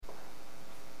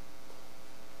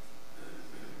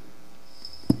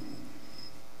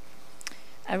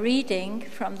A reading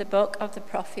from the book of the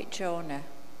prophet Jonah.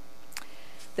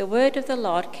 The word of the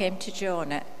Lord came to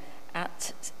Jonah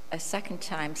at a second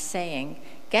time, saying,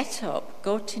 "Get up,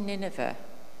 go to Nineveh,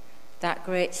 that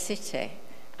great city,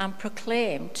 and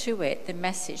proclaim to it the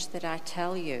message that I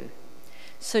tell you."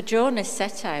 So Jonah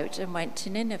set out and went to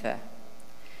Nineveh,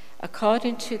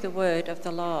 according to the word of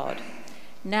the Lord.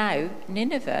 Now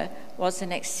Nineveh was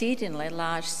an exceedingly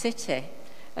large city,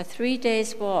 a 3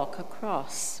 days' walk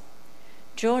across.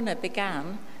 Jonah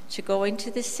began to go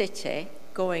into the city,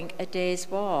 going a day's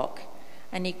walk,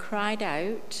 and he cried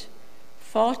out,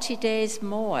 40 days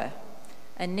more,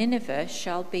 and Nineveh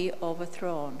shall be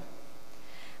overthrown.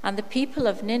 And the people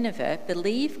of Nineveh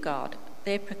believed God.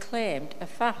 They proclaimed a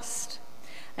fast,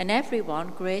 and everyone,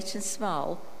 great and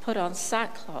small, put on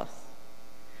sackcloth.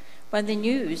 When the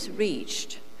news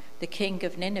reached the king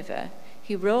of Nineveh,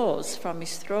 he rose from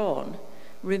his throne,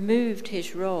 removed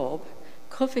his robe,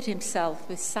 covered himself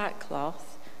with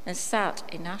sackcloth, and sat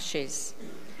in ashes.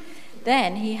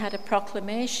 Then he had a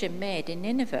proclamation made in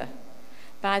Nineveh: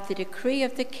 by the decree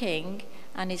of the king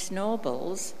and his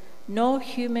nobles, no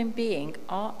human being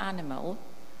or animal,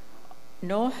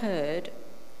 no herd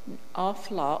or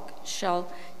flock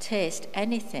shall taste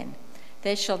anything.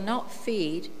 They shall not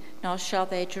feed, nor shall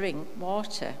they drink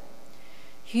water.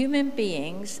 Human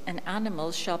beings and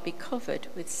animals shall be covered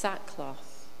with sackcloth,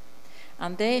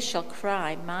 and they shall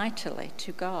cry mightily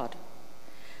to God,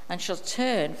 and shall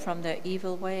turn from their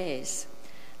evil ways,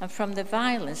 and from the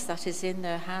violence that is in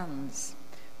their hands.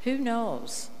 Who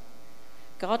knows?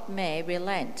 God may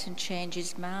relent and change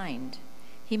his mind.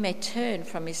 He may turn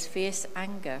from his fierce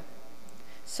anger,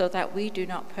 so that we do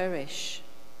not perish.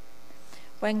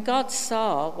 When God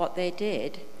saw what they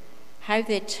did, how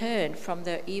they turned from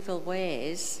their evil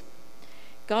ways,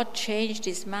 God changed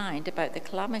his mind about the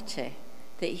calamity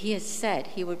that he had said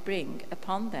he would bring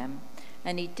upon them,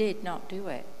 and he did not do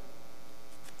it.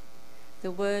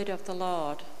 The word of the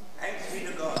Lord. Thanks be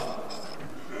to God.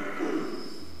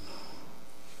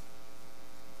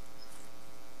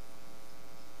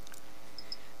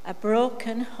 A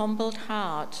broken, humbled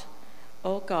heart,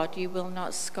 O God, you will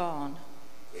not scorn.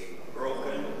 A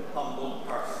broken, humbled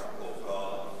heart, O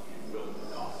God, you will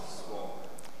not scorn.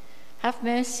 Have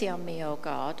mercy on me, O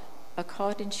God,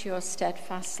 according to your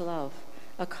steadfast love.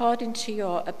 According to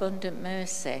your abundant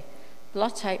mercy,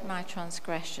 blot out my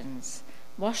transgressions.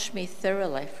 Wash me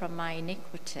thoroughly from my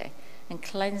iniquity, and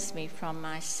cleanse me from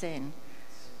my sin.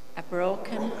 A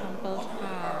broken, humbled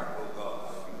heart,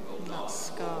 not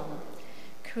scorn.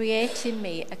 Create in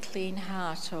me a clean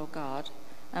heart, O God,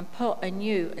 and put a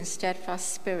new and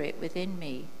steadfast spirit within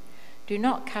me. Do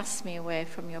not cast me away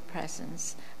from your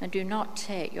presence, and do not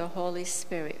take your Holy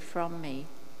Spirit from me.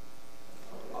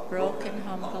 Broken,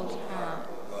 humbled heart.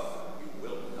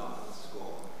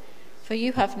 For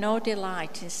you have no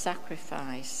delight in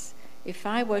sacrifice. If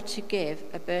I were to give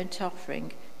a burnt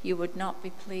offering, you would not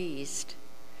be pleased.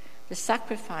 The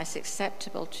sacrifice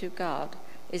acceptable to God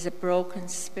is a broken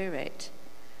spirit,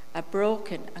 a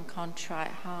broken and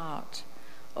contrite heart.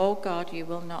 O God, you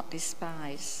will not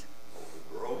despise.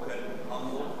 Broken,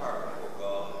 humble heart, O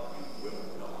God, you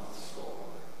will not scorn.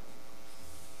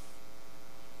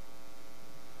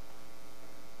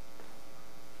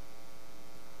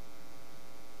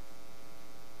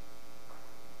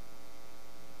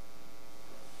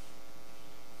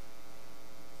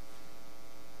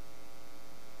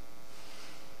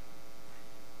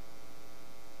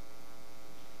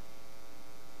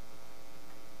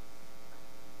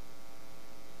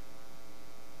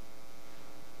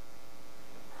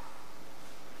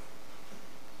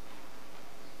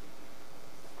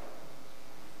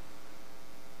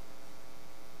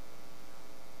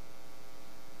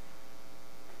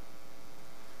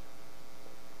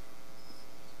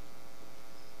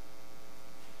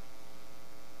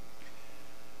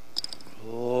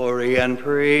 And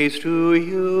praise to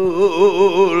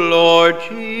you, Lord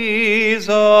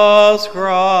Jesus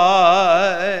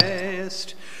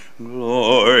Christ.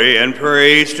 Glory and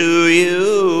praise to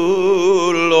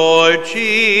you, Lord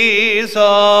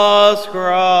Jesus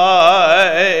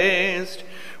Christ.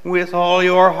 With all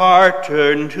your heart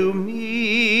turn to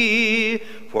me,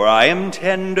 for I am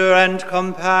tender and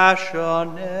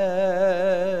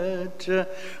compassionate.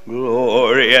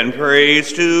 Glory and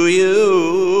praise to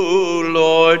you,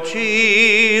 Lord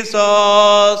Jesus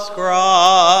Christ.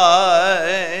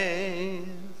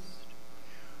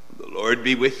 The Lord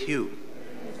be with you.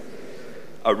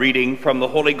 A reading from the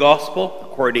Holy Gospel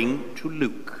according to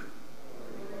Luke.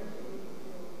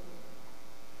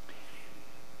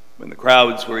 When the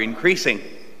crowds were increasing,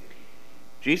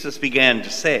 Jesus began to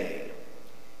say,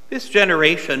 This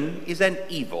generation is an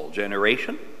evil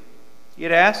generation.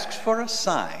 It asks for a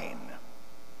sign.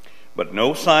 But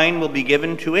no sign will be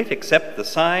given to it except the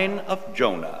sign of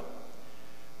Jonah.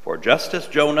 For just as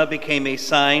Jonah became a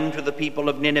sign to the people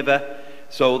of Nineveh,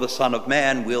 so the Son of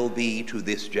Man will be to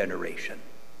this generation.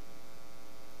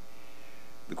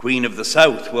 The Queen of the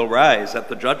South will rise at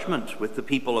the judgment with the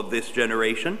people of this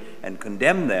generation and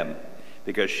condemn them,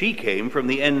 because she came from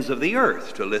the ends of the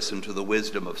earth to listen to the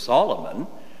wisdom of Solomon,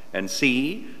 and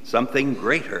see, something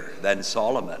greater than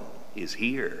Solomon is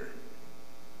here.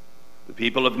 The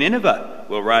people of Nineveh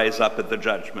will rise up at the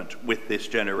judgment with this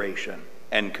generation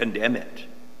and condemn it,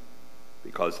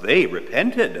 because they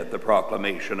repented at the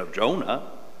proclamation of Jonah,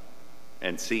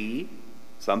 and see,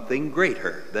 something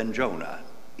greater than Jonah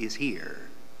is here.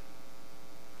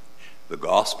 The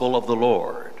Gospel of the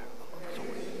Lord.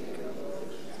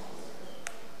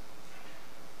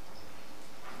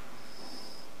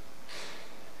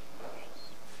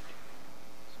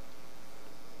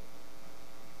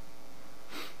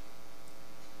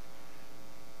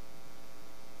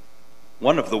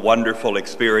 One of the wonderful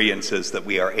experiences that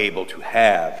we are able to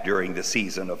have during the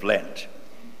season of Lent,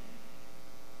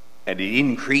 and it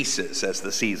increases as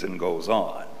the season goes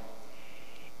on,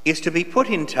 is to be put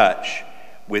in touch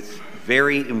with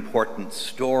very important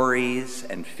stories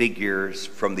and figures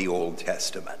from the Old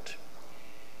Testament,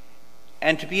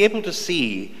 and to be able to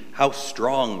see how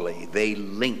strongly they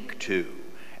link to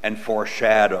and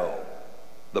foreshadow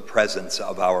the presence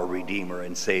of our Redeemer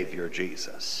and Savior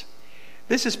Jesus.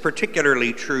 This is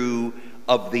particularly true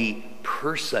of the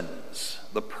persons,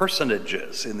 the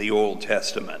personages in the Old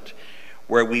Testament,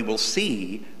 where we will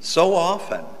see so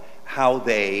often how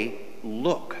they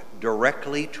look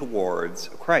directly towards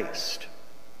Christ.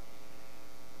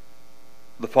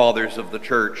 The fathers of the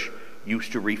church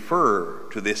used to refer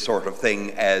to this sort of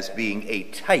thing as being a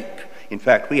type. In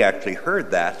fact, we actually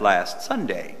heard that last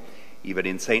Sunday. Even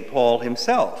in St. Paul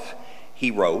himself,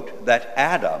 he wrote that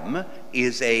Adam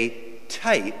is a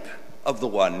type of the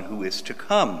one who is to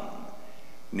come,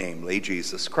 namely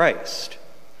Jesus Christ.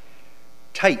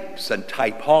 Types and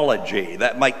typology,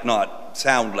 that might not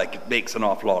sound like it makes an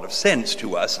awful lot of sense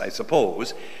to us, I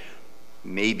suppose.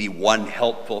 Maybe one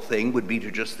helpful thing would be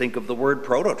to just think of the word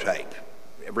prototype.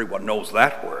 Everyone knows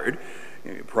that word.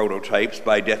 Prototypes,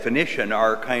 by definition,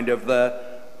 are kind of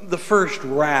the first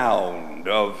round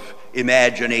of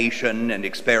imagination and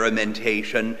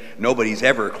experimentation. Nobody's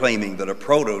ever claiming that a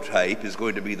prototype is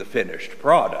going to be the finished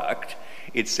product.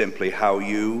 It's simply how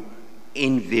you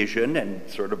envision and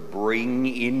sort of bring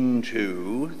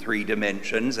into 3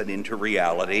 dimensions and into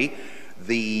reality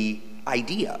the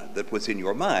idea that was in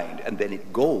your mind, and then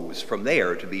it goes from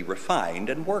there to be refined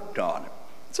and worked on.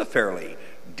 It's a fairly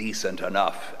decent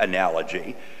enough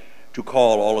analogy to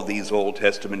call all of these Old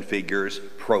Testament figures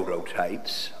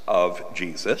prototypes of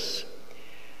Jesus.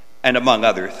 And among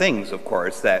other things, of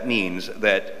course, that means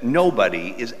that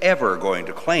nobody is ever going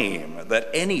to claim that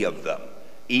any of them,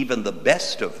 even the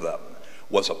best of them,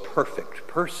 was a perfect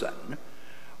person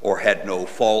or had no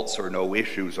faults or no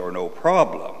issues or no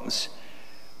problems.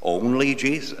 Only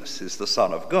Jesus is the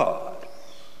Son of God.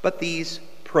 But these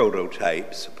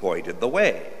prototypes pointed the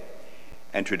way.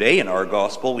 And today in our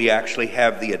gospel, we actually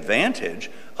have the advantage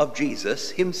of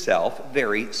Jesus himself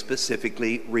very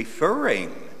specifically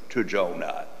referring to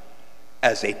Jonah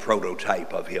as a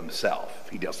prototype of himself.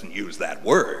 He doesn't use that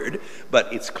word,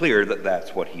 but it's clear that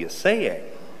that's what he is saying.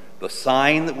 The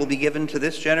sign that will be given to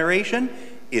this generation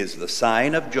is the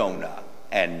sign of Jonah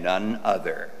and none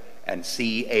other. And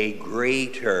see, a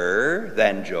greater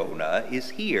than Jonah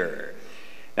is here.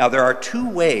 Now, there are 2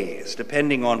 ways,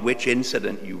 depending on which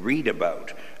incident you read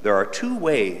about, there are 2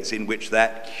 ways in which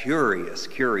that curious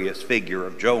figure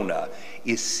of Jonah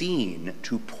is seen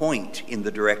to point in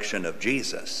the direction of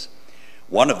Jesus.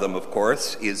 One of them, of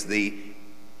course, is the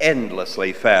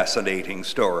endlessly fascinating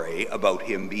story about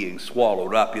him being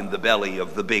swallowed up in the belly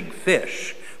of the big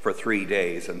fish for 3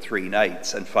 days and 3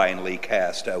 nights and finally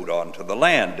cast out onto the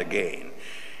land again.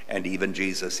 And even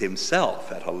Jesus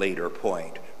himself, at a later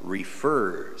point,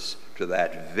 refers to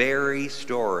that very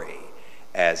story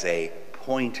as a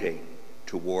pointing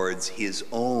towards his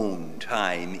own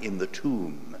time in the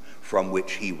tomb from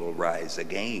which he will rise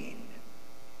again.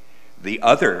 The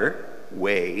other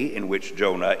way in which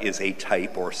Jonah is a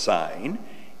type or sign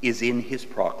is in his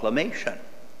proclamation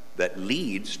that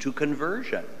leads to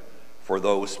conversion for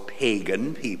those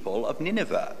pagan people of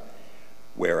Nineveh,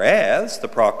 whereas the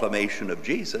proclamation of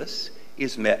Jesus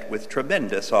is met with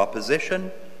tremendous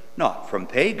opposition, not from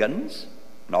pagans,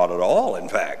 not at all, in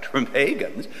fact, from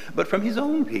pagans, but from his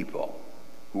own people,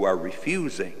 who are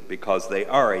refusing because they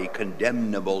are a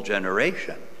condemnable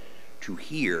generation to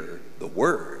hear the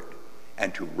word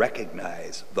and to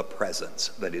recognize the presence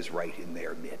that is right in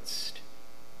their midst.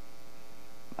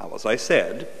 Now, as I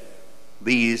said,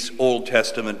 these Old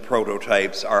Testament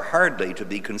prototypes are hardly to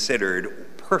be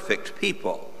considered perfect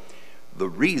people. The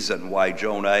reason why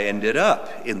Jonah ended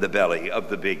up in the belly of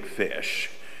the big fish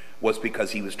was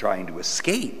because he was trying to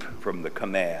escape from the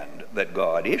command that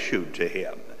God issued to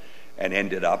him, and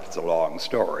ended up, it's a long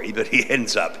story, but he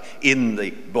ends up in the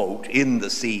boat, in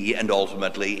the sea, and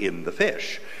ultimately in the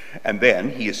fish. And then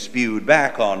he is spewed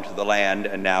back onto the land,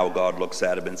 and now God looks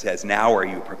at him and says, now are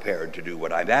you prepared to do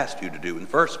what I've asked you to do in the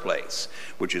first place?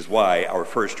 Which is why our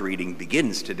first reading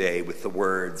begins today with the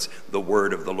words, the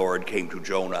word of the Lord came to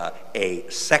Jonah a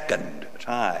second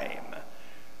time,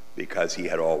 because he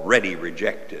had already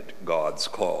rejected God's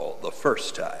call the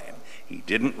first time. He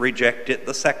didn't reject it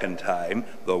the second time,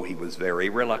 though he was very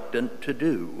reluctant to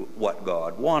do what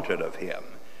God wanted of him.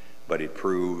 But it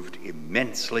proved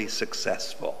immensely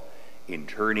successful in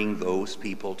turning those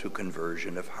people to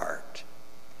conversion of heart.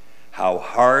 How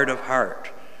hard of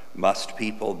heart must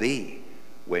people be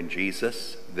when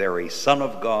Jesus, very Son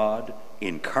of God,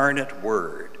 incarnate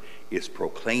Word, is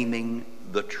proclaiming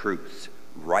the truth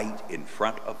right in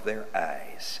front of their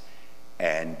eyes,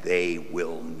 and they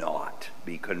will not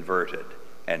be converted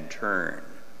and turn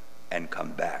and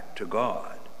come back to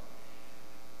God.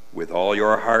 With all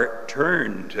your heart,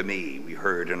 turn to me, we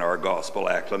heard in our gospel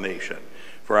acclamation,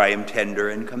 for I am tender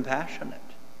and compassionate.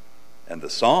 And the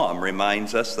psalm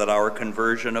reminds us that our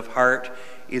conversion of heart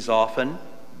is often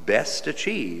best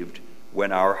achieved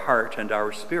when our heart and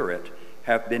our spirit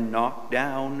have been knocked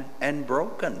down and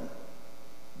broken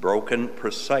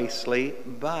precisely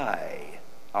by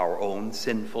our own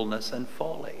sinfulness and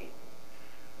folly.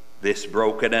 This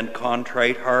broken and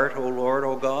contrite heart, O Lord,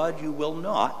 O God, you will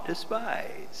not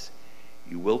despise.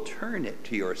 You will turn it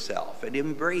to yourself and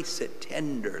embrace it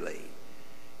tenderly,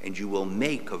 and you will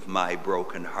make of my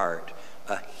broken heart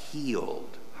a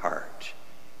healed heart,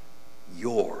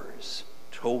 yours,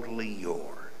 totally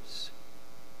yours.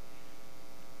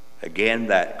 Again,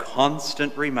 that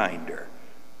constant reminder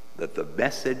that the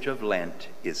message of Lent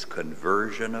is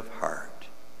conversion of heart.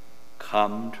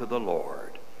 Come to the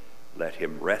Lord. Let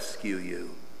him rescue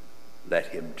you. Let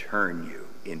him turn you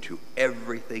into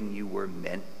everything you were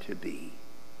meant to be.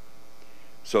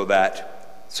 So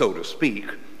that, so to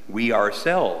speak, we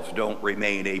ourselves don't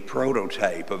remain a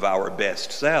prototype of our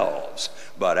best selves,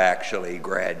 but actually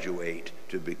graduate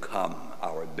to become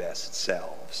our best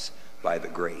selves by the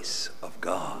grace of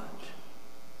God.